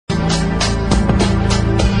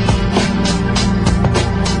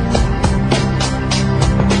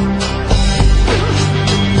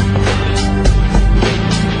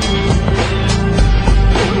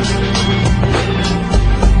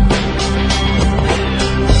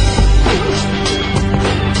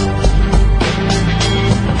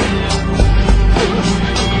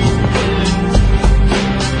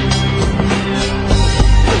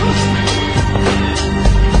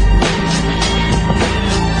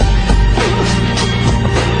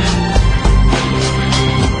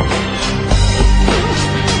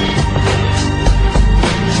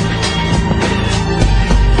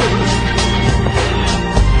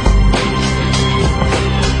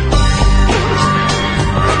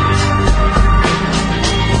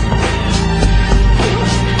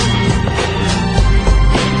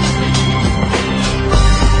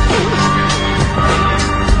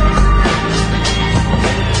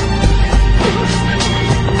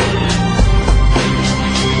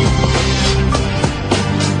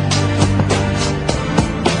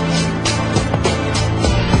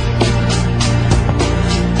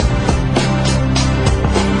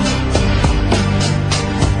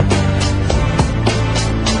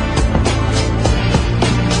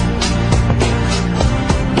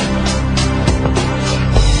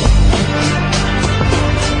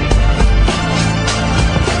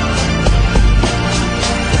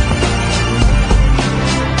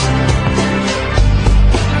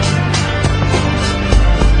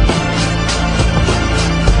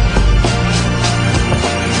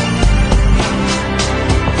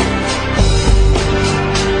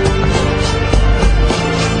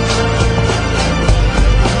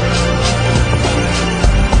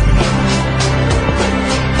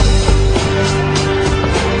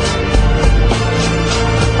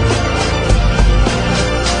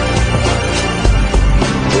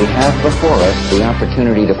before us the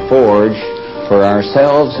opportunity to forge for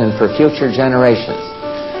ourselves and for future generations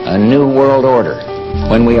a new world order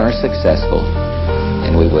when we are successful,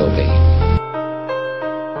 and we will be.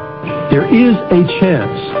 There is a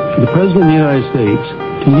chance for the President of the United States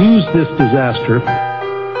to use this disaster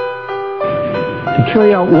to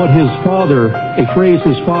carry out what his father, a phrase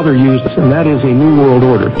his father used, and that is a new world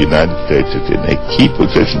order. The United States is in a key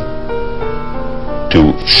position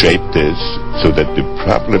to shape this so that the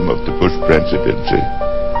problem of the Bush presidency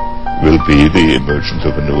will be the emergence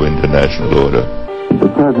of a new international order. The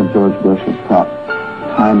President George Bush has talked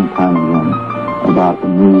time and time again about a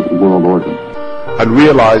new world order. And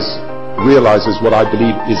realizes what I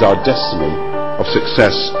believe is our destiny of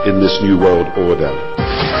success in this new world order.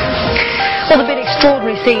 Well, there have been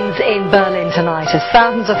extraordinary scenes in Berlin tonight as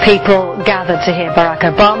thousands of people gathered to hear Barack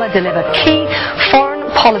Obama deliver key foreign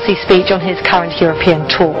policy speech on his current European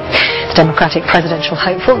tour. The Democratic presidential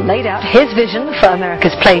hopeful laid out his vision for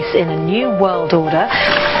America's place in a new world order.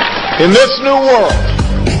 In this new world,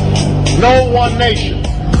 no one nation,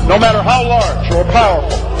 no matter how large or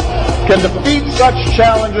powerful, can defeat such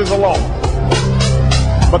challenges alone.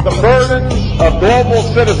 But the burdens of global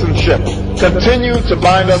citizenship continue to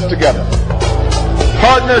bind us together.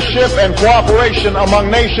 Partnership and cooperation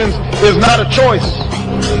among nations is not a choice.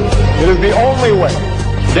 It is the only way.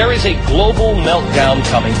 There is a global meltdown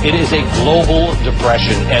coming. It is a global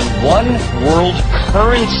depression. And one world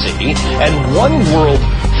currency and one world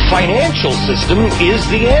financial system is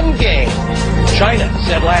the end game. China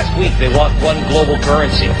said last week they want one global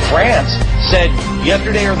currency. France said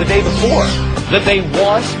yesterday or the day before that they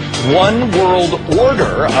want one world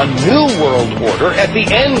order, a new world order at the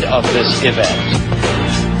end of this event.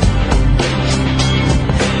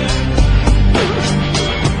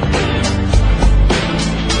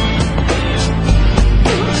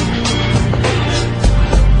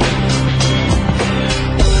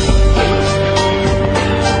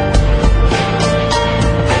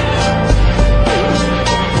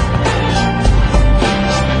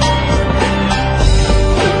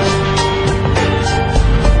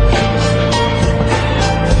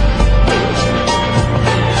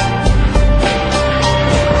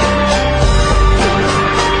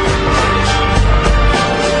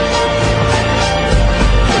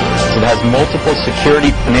 It has multiple security,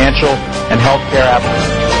 financial, and healthcare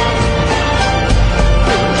applications.